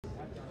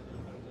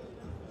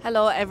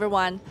Hello,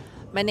 everyone.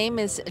 My name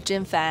is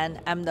Jin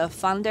Fan. I'm the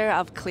founder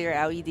of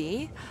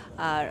ClearLED.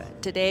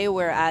 Today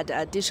we're at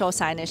Digital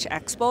Signage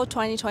Expo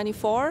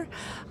 2024.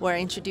 We're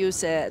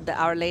introducing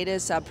our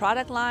latest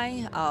product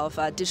line of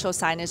digital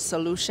signage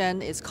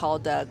solution. It's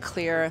called the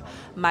Clear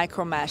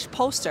MicroMesh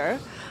poster.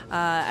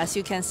 As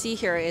you can see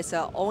here, it's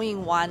an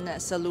all-in-one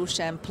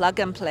solution,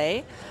 plug and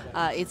play.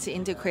 It's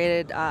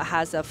integrated,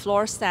 has a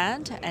floor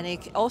stand, and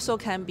it also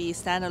can be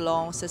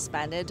standalone,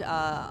 suspended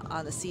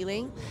on the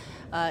ceiling.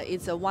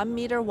 It's a 1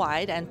 meter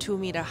wide and 2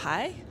 meter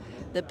high.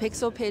 The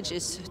pixel pitch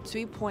is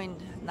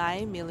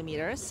 3.9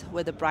 millimeters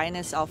with a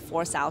brightness of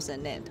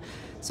 4,000 nit.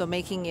 So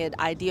making it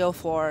ideal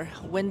for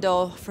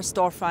window, for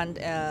storefront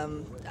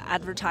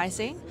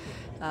advertising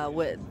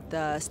with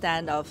the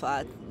stand of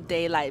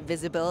daylight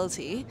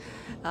visibility.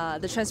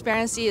 The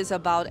transparency is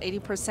about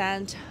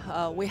 80%.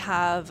 We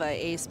have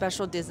a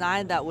special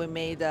design that we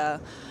made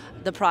the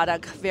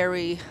product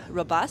very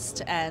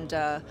robust, and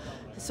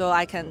so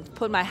I can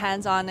put my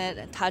hands on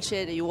it, touch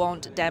it, you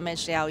won't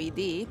damage the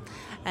LED.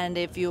 And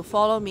if you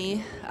follow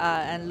me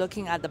and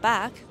looking at the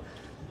back,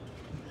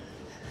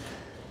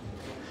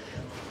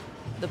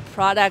 the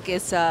product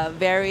is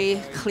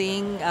very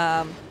clean.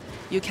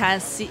 You can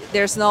see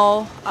there's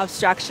no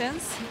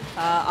obstructions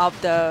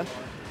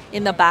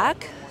in the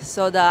back.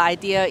 So the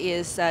idea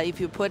is if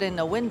you put in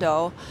a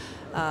window,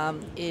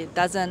 it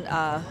doesn't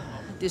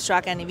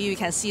distract any view. You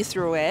can see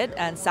through it,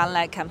 and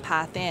sunlight can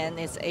pass in.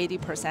 It's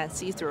 80%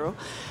 see-through.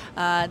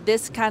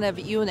 This kind of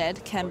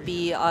unit can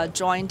be a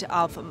joint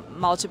of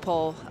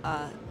multiple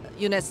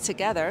units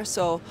together,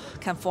 so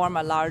can form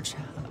a large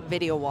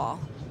video wall.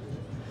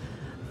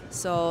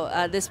 So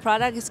this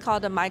product is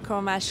called the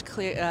MicroMesh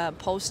Clear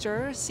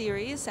Poster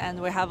series, and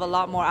we have a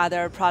lot more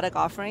other product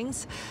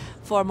offerings.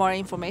 For more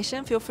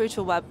information, feel free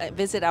to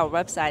visit our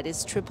website.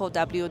 It's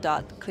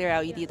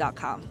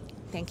www.clearled.com.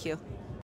 Thank you.